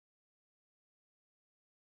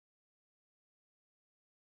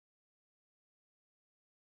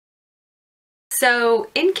So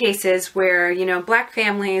in cases where, you know, black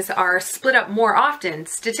families are split up more often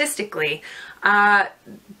statistically,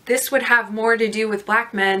 this would have more to do with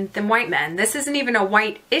black men than white men. This isn't even a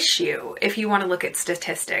white issue if you want to look at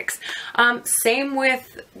statistics. Same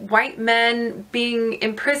with white men being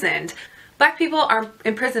imprisoned. Black people are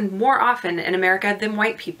imprisoned more often in America than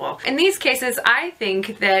white people. In these cases, I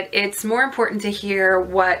think that it's more important to hear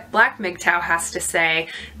what black MGTOW has to say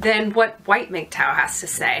than what white MGTOW has to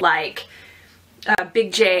say. Like,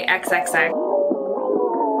 BIGJXXX.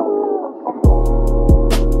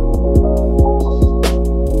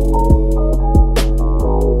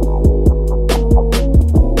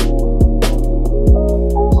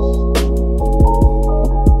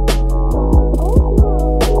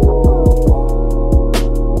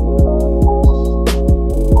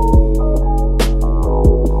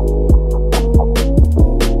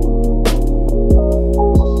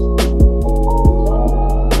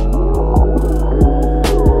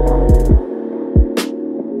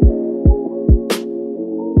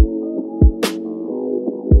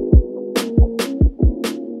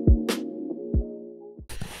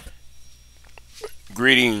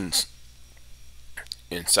 Greetings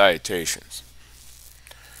and salutations.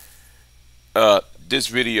 This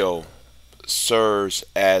video serves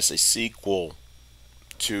as a sequel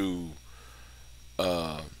to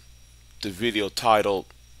the video titled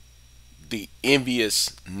 "The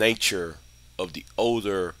Envious Nature of the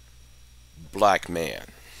Older Black Man."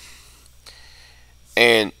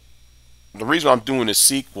 And the reason I'm doing this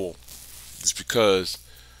sequel is because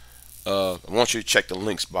I want you to check the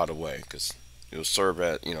links, by the way, because it'll serve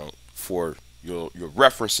as, you know, for your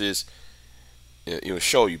references. It'll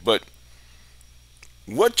show you. But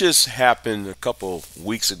what just happened a couple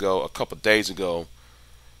weeks ago, a couple days ago,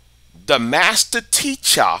 the master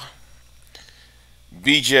teacher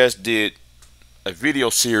BIGJ did a video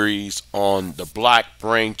series on the Black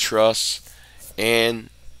Brain Trust and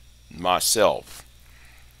myself.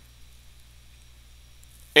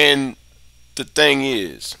 And the thing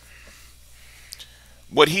is,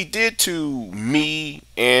 what he did to me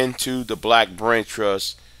and to the Black Brain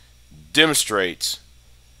Trust demonstrates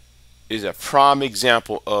is a prime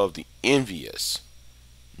example of the envious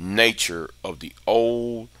nature of the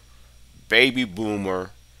old baby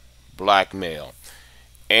boomer black male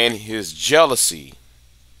and his jealousy.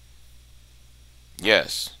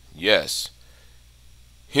 Yes,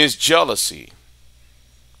 his jealousy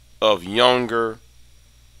of younger,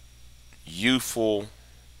 youthful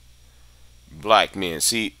black men.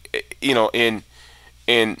 See, you know, and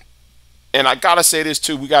I gotta say this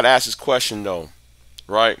too, we gotta ask this question though,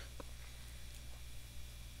 right?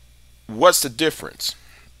 What's the difference?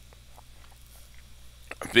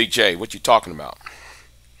 Big J, what you talking about?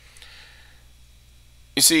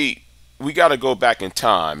 You see, we gotta go back in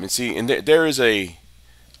time and see, and there is a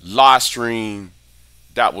live stream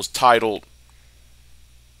that was titled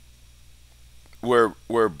where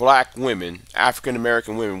black women, African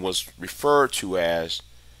American women, was referred to as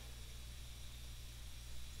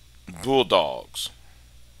bulldogs,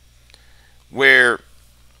 where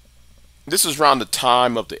this is around the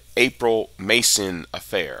time of the April Mason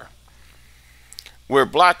affair, where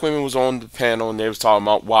black women was on the panel and they was talking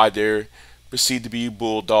about why they're perceived to be a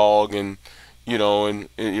bulldog, and you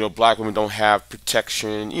know, black women don't have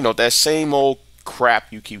protection, you know, that same old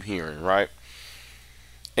crap you keep hearing, right?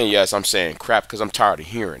 And yes, I'm saying crap because I'm tired of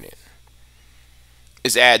hearing it.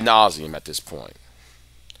 It's ad nauseum at this point.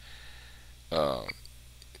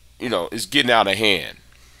 You know, it's getting out of hand.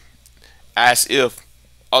 As if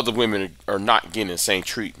other women are not getting the same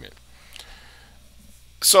treatment.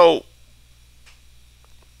 So,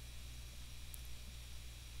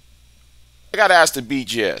 I got to ask the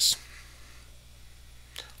BGS,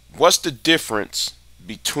 what's the difference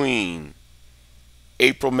between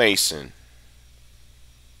April Mason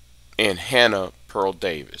and Hannah Pearl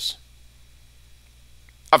Davis?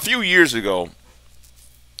 A few years ago,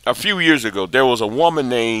 there was a woman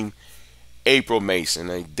named April Mason,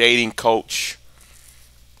 a dating coach,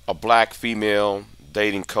 a black female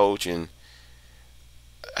dating coach, and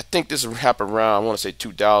I think this happened around, I want to say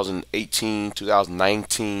 2018,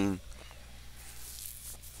 2019,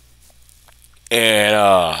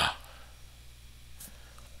 and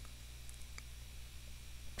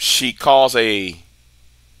she caused an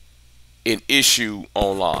issue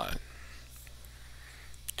online.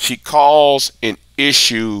 She caused an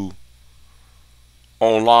issue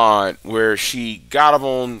online where she got up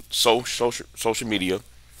on social media.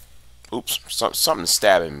 Oops, something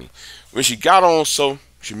stabbing me. When she got on social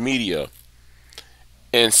media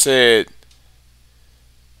and said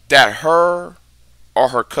that her or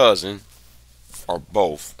her cousin or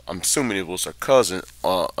both, I'm assuming it was her cousin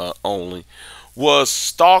only, was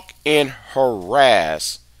stalked and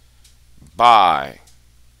harassed by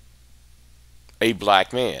a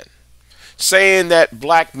black man, saying that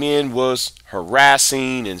black men was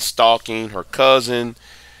harassing and stalking her cousin,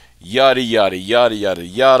 yada yada yada yada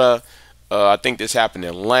yada. I think this happened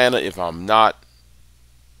in Atlanta, if I'm not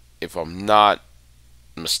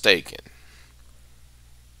mistaken.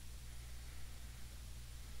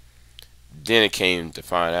 Then it came to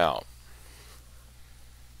find out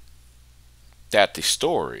that the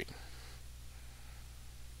story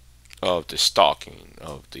of the stalking,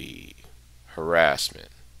 of the harassment,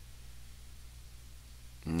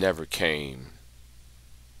 never came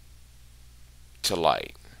to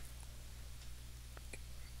light.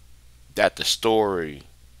 That the story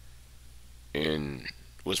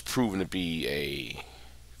was proven to be a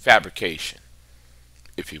fabrication,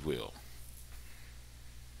 if you will.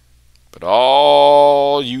 But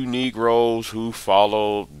all you Negroes who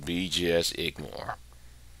followed BIGJXXX ignore.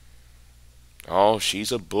 Oh,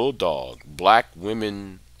 she's a bulldog. Black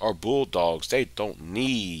women are bulldogs. They don't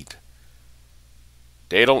need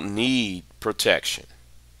protection.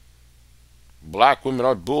 Black women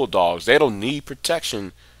are bulldogs. They don't need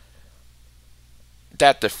protection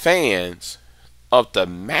that the fans of the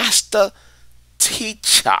master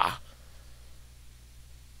teacher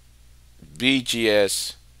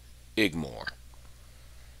BIGJXXX ignore.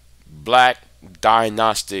 Black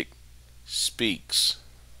Diagnostic speaks.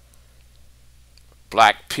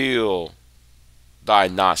 Black Pill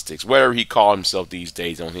Diagnostics, whatever he called himself these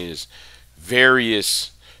days on his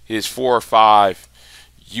 4 or 5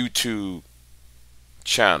 YouTube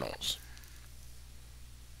channels.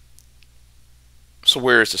 So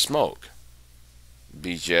where is the smoke?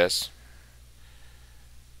 BIGJXXX.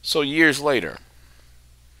 So years later,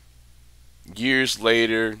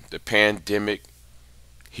 the pandemic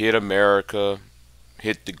hit America,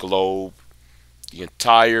 hit the globe. The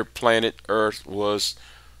entire planet Earth was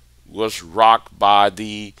rocked by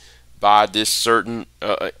this certain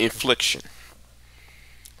infliction,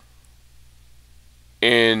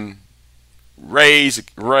 and raised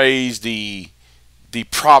the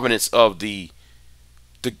provenance of the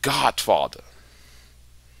Godfather,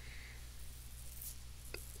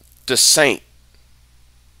 the saint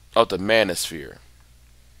of the manosphere,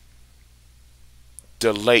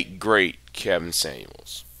 the late great Kevin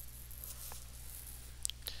Samuels.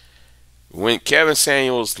 When Kevin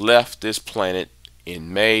Samuels left this planet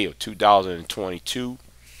in May of 2022,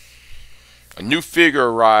 a new figure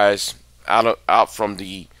arose out from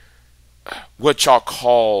the what y'all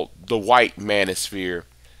call the white manosphere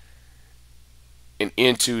and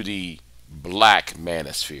into the black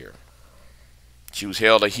manosphere. She was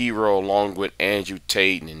hailed a hero along with Andrew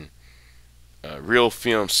Tate and Real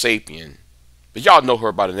Film Sapien. But y'all know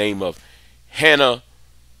her by the name of Hannah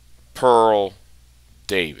Pearl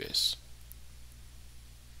Davis.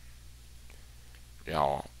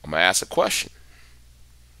 Y'all, I'm going to ask a question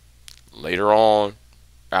later on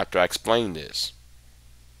after I explain this.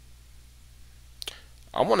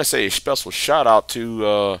 I want to say a special shout out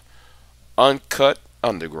to Uncut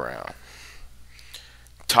Underground,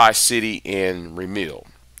 Tie City and Remil,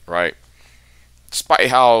 right?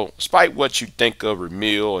 Despite what you think of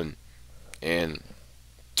Remil and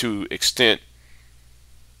to extent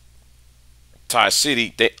Tie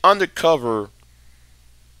City, they undercover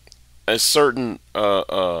a certain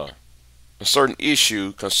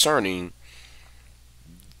issue concerning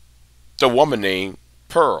the woman named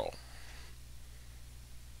Pearl.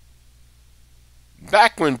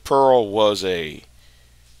 Back when Pearl was a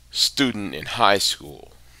student in high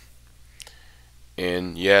school,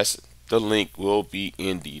 and yes, the link will be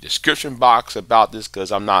in the description box about this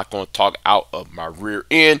because I'm not going to talk out of my rear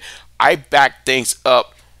end. I back things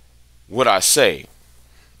up what I say.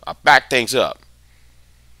 I back things up.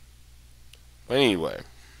 But anyway,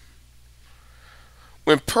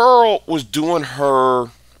 when Pearl was doing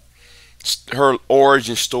her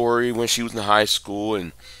origin story when she was in high school,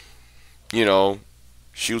 and you know,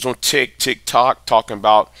 she was on TikTok talking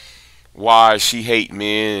about why she hate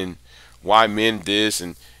men and why men this,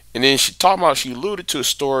 and then she alluded to a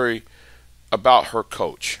story about her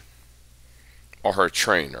coach or her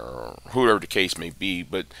trainer or whoever the case may be.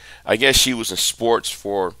 But I guess she was in sports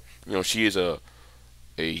for, you know, she is a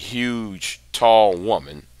huge tall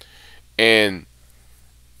woman, and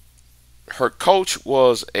her coach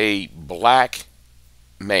was a black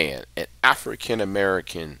man, an African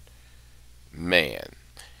American man,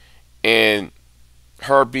 and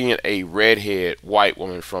her being a redhead white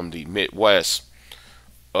woman from the Midwest,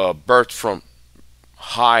 birthed from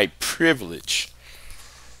high privilege,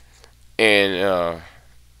 and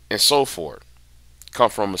so forth. Come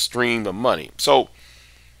from a stream of money. So,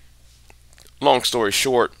 long story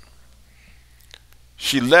short,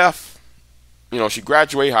 she left. You know, she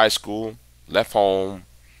graduated high school, left home,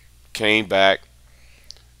 came back,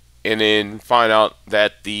 and then find out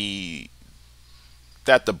that the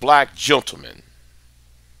black gentleman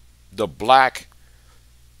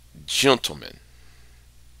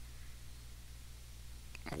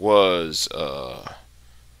was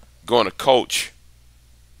going to coach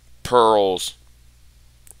Pearl's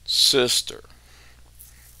sister.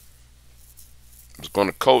 Was going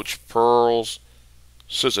to coach Pearl's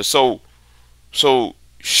sister. So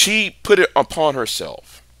she put it upon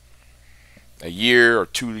herself. A year or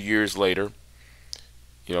 2 years later,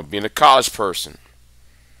 you know, being a college person,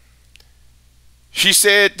 she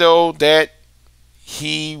said though that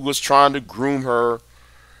he was trying to groom her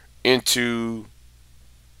into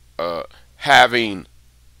having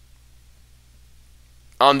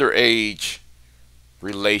underage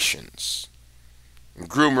relations,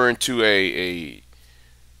 groom her into a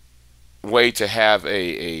way to have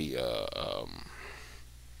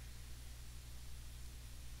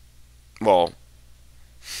well,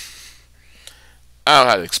 I don't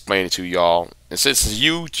know how to explain it to y'all. And since it's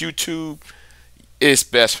YouTube, it's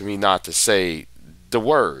best for me not to say the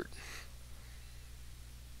word.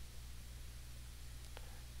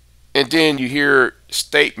 And then you hear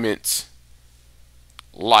statements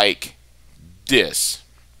like this.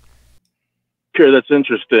 Sure, that's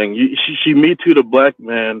interesting. She me too the black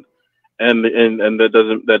man, and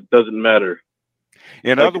that doesn't matter.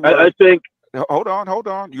 In other words, I think. Hold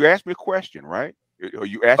on. You asked me a question, right? Or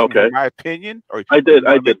you asked me my opinion? Or I did.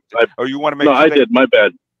 Or you want to make? No, I did. My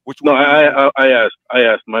bad. Which no, one? I asked.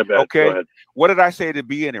 My bad. Okay. Go ahead. What did I say at the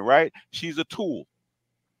beginning? Right? She's a tool.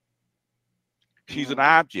 She's an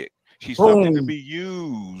object. She's something to be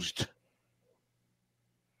used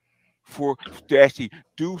to actually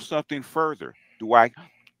do something further.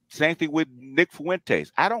 Same thing with Nick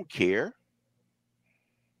Fuentes. I don't care.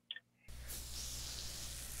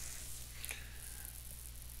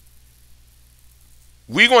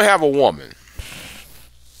 We're going to have a woman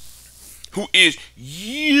who is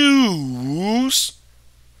used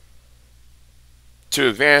to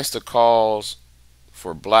advance the cause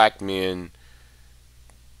for black men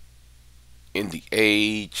in the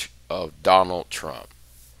age of Donald Trump.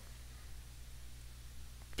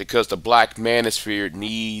 Because the black manosphere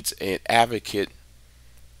needs an advocate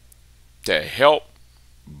to help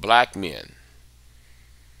black men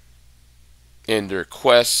in their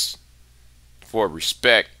quest for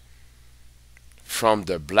respect from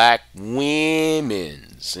the black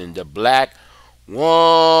women's and the black women's.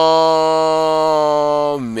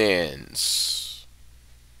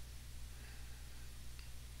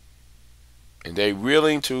 And they're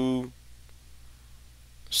willing to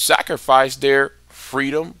sacrifice their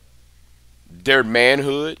freedom, their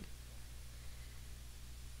manhood,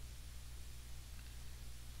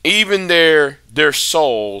 even their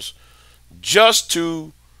souls, just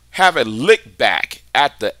to have a lick back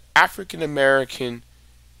at the African American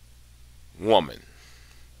woman,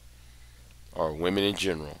 or women in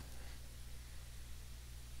general.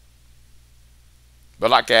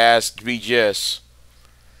 But like I asked BGS,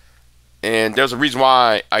 and there's a reason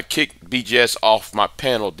why I kicked BGS off my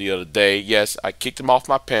panel the other day. Yes, I kicked him off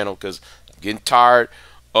my panel because I'm getting tired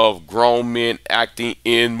of grown men acting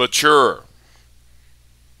immature.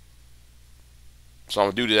 So I'm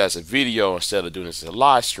going to do this as a video instead of doing this as a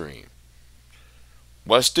live stream.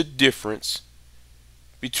 What's the difference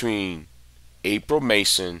between April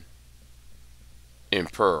Mason and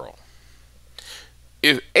Pearl?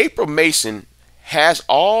 If April Mason has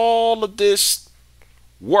all of this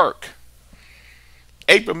work,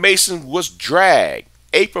 April Mason was dragged.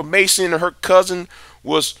 April Mason and her cousin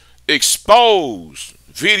was exposed.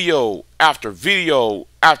 Video after video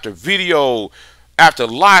after video after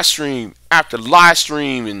live stream after live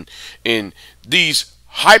stream, and these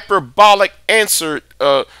hyperbolic answer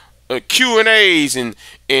Q&As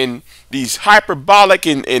and these hyperbolic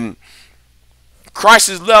and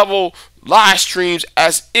crisis level live streams,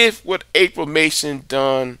 as if what April Mason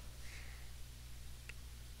done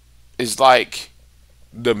is like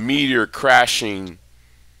the meteor crashing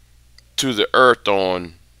to the earth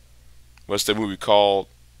on, what's the movie called,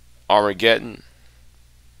 Armageddon.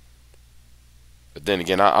 But then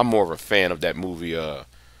again, I'm more of a fan of that movie.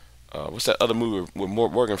 What's that other movie with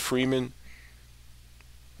Morgan Freeman?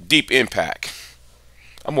 Deep Impact.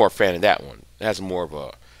 I'm more a fan of that one. It has more of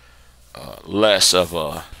a less of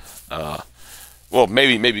a well,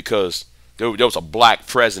 maybe because there was a black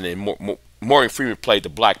president Morgan Freeman played the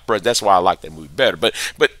black brother. That's why I like that movie better. But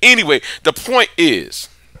anyway, the point is,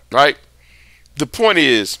 right? The point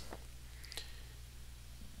is,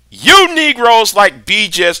 you Negroes like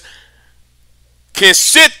BIGJXXX can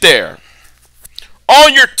sit there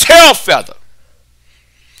on your tail feather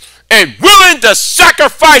and willing to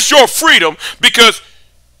sacrifice your freedom because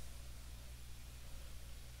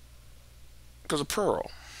of Pearl.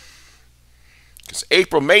 Because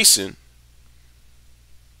April Mason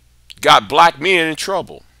got black men in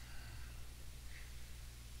trouble.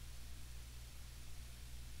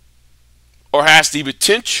 Or has the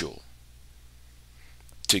potential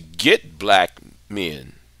to get black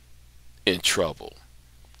men in trouble.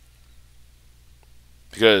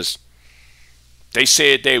 Because they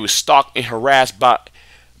said they were stalked and harassed by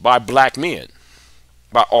black men.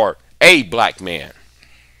 Or a black man.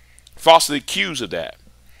 Falsely accused of that.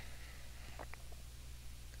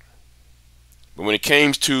 But when it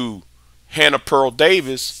came to Hannah Pearl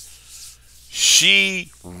Davis,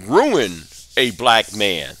 she ruined a black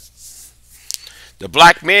man. The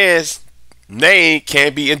black man's name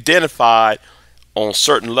can be identified on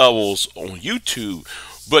certain levels on YouTube.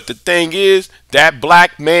 But the thing is, that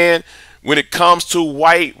black man, when it comes to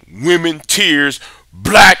white women tears,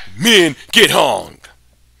 black men get hung.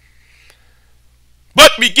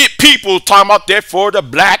 But we get people talking about therefore the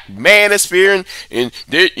black manosphere and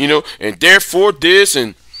therefore this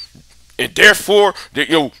and therefore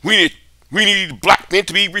we need black men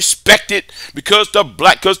to be respected because the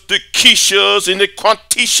Keishas and the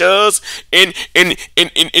Quantishas and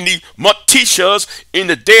the Matishas in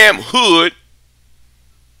the damn hood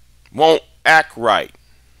won't act right.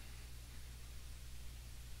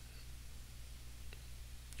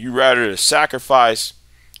 You rather sacrifice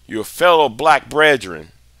your fellow black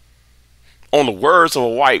brethren on the words of a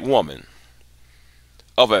white woman,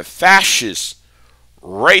 of a fascist,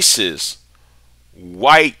 racist,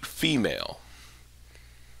 white female.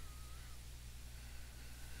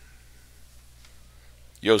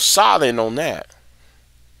 You're silent on that.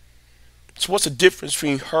 So what's the difference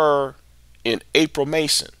between her and April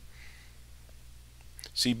Mason?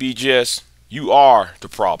 See, BIGJXXX, you are the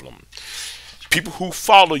problem. People who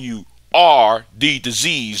follow you are the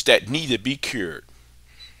disease that need to be cured.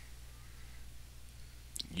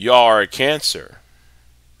 Y'all are a cancer.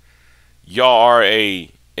 Y'all are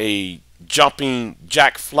a jumping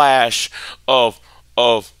jack flash of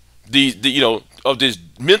this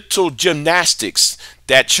mental gymnastics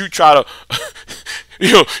that you try to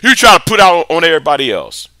you try to put out on everybody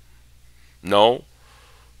else. No,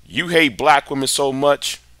 you hate black women so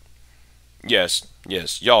much. Yes,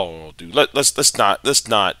 y'all do. Let's not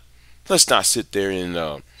sit there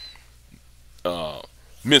and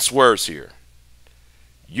mince words here.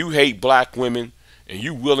 You hate black women and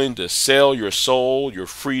you willing to sell your soul, your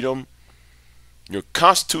freedom, your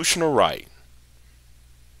constitutional right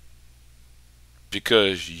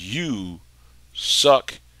because you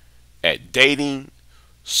suck at dating,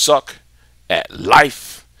 suck at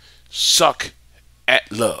life, suck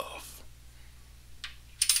at love.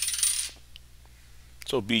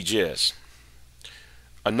 So BIGJXXX,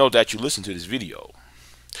 I know that you listen to this video.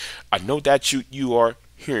 I know that you are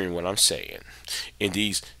hearing what I'm saying in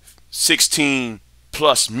these 16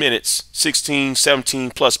 plus minutes, 16,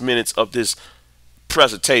 17 plus minutes of this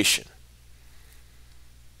presentation.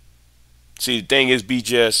 See, the thing is,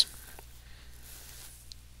 BIGJXXX,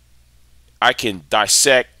 I can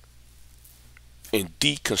dissect and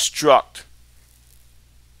deconstruct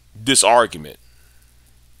this argument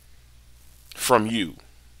from you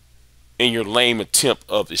in your lame attempt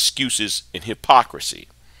of excuses and hypocrisy.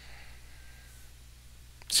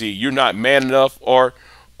 See, you're not man enough, or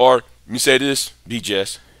let me say this,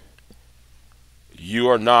 BIGJXXX,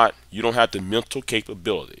 you don't have the mental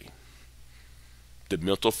capability, the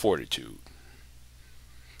mental fortitude.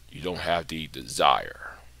 You don't have the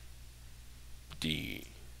desire to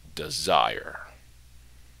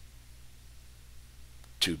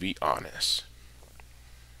be honest.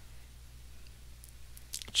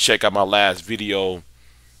 Check out my last video,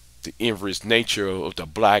 the inverse nature of the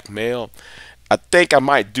black male. I think I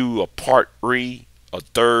might do a part 3, a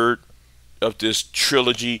third of this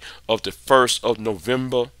trilogy of the 1st of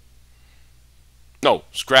November. No,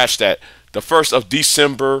 scratch that. The 1st of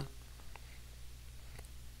December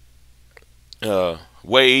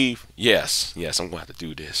wave. Yes, I'm going to have to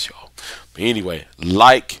do this, y'all. But anyway,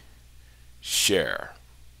 like, share,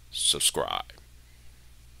 subscribe.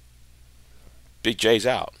 Big J's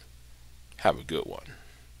out. Have a good one.